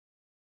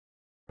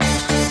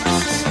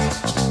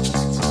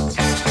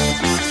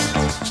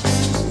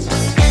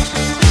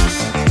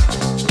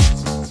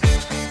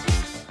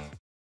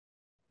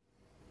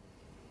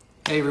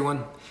Hey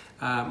everyone,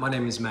 my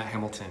name is Matt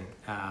Hamilton.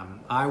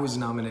 I was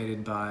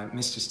nominated by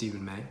Mr.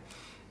 Steedman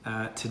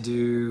to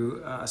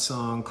do a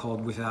song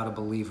called Without a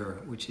Believer,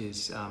 which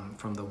is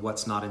from the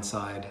What's Not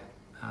Inside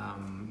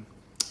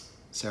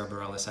Sarah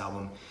Bareilles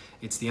album.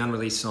 It's the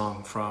unreleased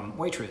song from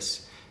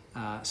Waitress.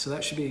 So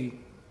that should be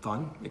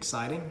fun,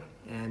 exciting,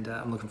 and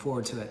I'm looking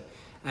forward to it.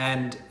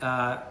 And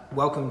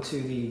welcome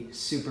to the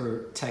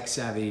super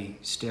tech-savvy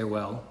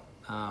stairwell,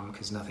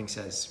 because nothing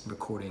says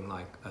recording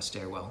like a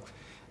stairwell.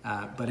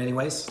 But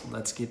anyways,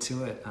 let's get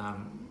to it.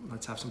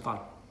 Let's have some fun.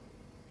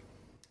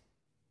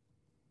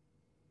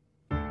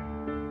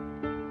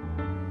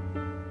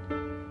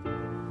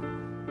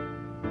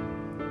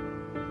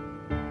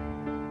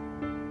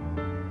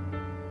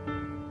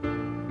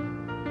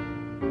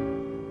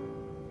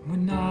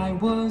 When I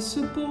was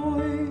a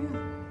boy,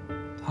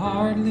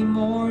 hardly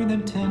more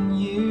than 10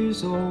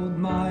 years old,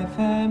 my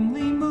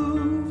family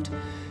moved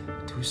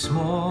to a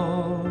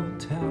small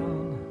town.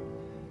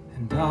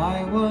 And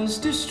I was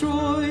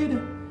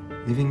destroyed,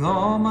 leaving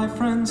all my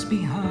friends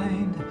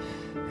behind.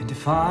 And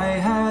if I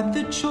had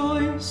the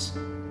choice,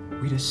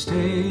 we'd have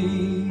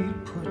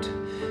stayed put.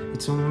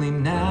 It's only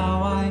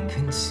now I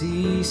can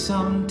see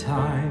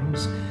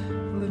sometimes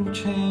a little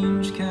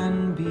change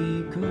can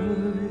be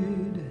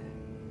good.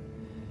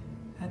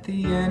 At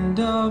the end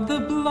of the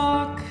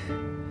block,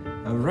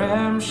 a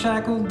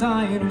ramshackle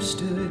diner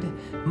stood,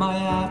 my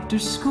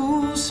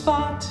after-school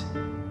spot,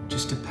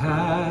 just a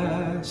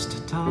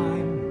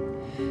pastime.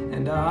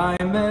 And I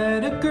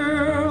met a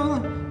girl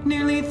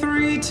nearly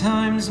 3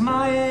 times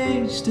my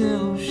age.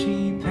 Still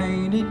she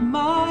painted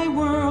my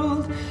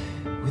world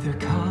with her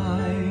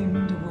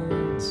kind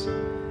words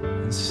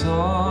and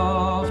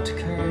soft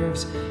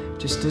curves.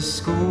 Just a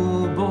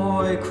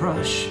schoolboy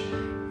crush,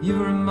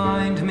 you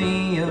remind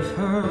me of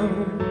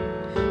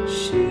her.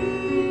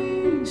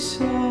 She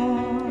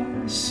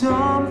saw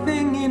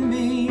something in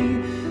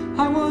me.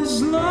 I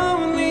was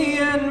lonely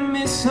and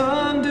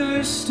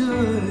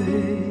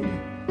misunderstood.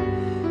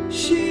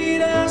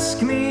 She'd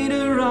ask me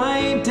to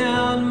write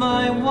down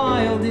my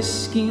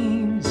wildest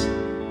schemes,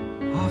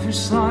 offer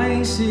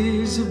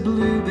slices of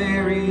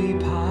blueberry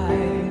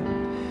pie.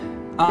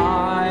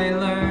 I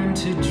learned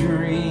to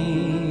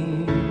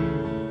dream.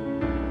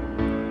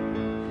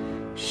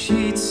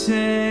 She'd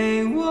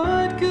say,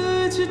 what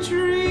good's a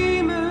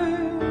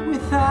dreamer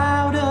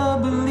without a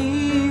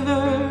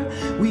believer?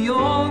 We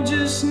all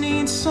just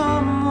need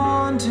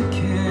someone to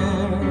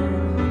care.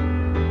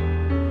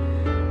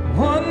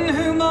 One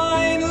who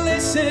might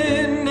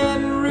listen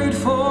and root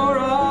for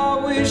our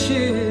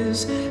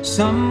wishes.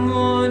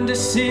 Someone to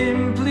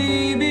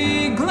simply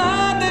be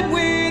glad that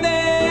we're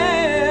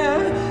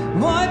there.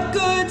 What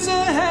good's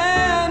a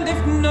hand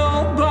if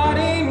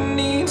nobody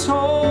needs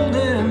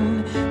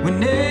holding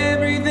when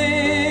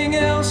everything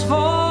else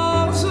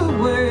falls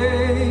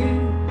away?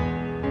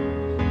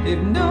 If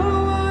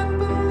no one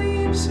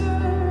believes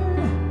her,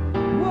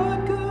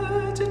 what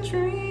good's a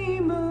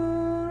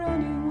dreamer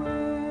anyway?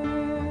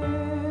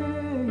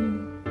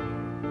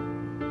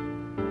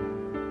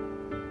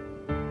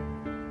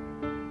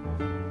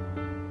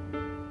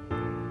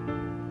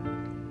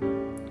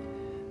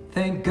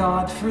 Thank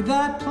God for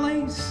that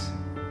place,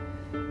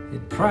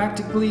 it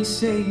practically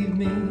saved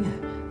me.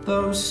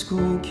 Those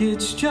school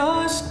kids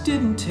just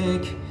didn't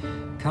take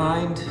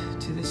kind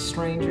to this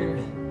stranger,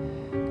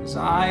 'cause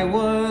I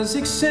was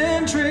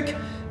eccentric,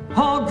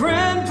 all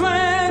grand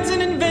plans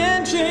and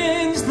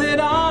inventions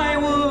that I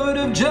would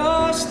have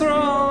just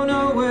thrown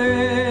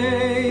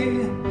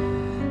away.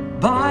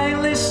 By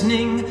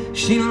listening,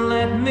 she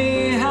let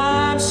me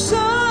have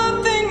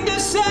something to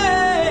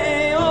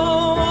say.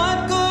 Oh,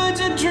 what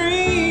good's a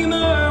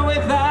dreamer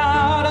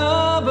without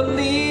a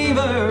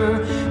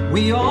believer?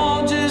 We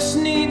all just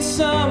need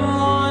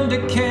someone to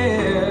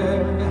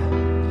care.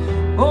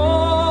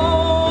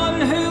 Oh,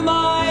 one who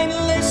might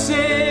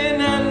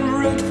listen and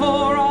root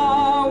for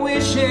our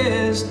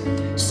wishes.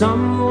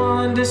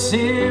 Someone to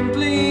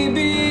simply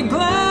be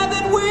glad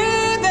that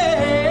we're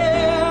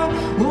there.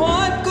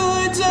 What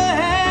good's a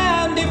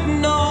hand if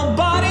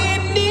nobody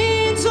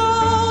needs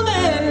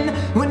holding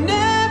when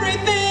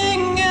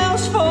everything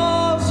else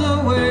falls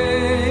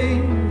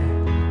away?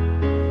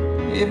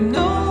 If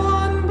no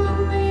one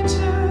believes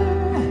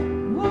her,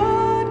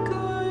 what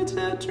good's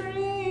a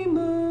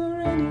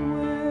dreamer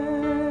anyway?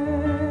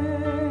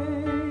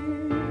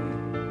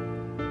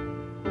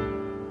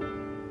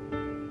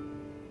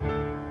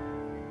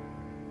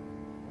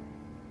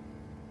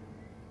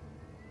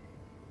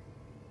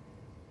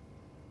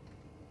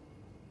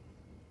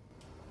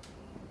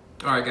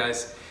 All right,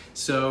 guys,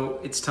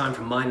 so it's time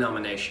for my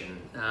nomination.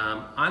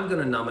 I'm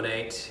gonna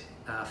nominate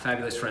a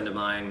fabulous friend of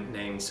mine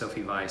named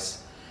Sophie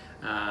Weiss.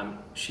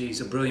 She's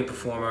a brilliant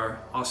performer,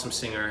 awesome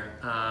singer,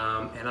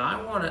 and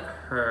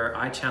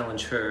I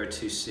challenge her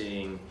to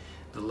sing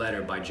The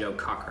Letter by Joe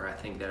Cocker. I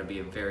think that'll be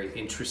a very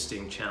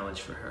interesting challenge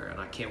for her, and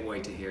I can't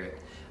wait to hear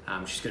it.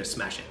 She's gonna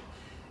smash it.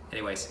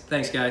 Anyways,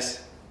 thanks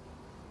guys.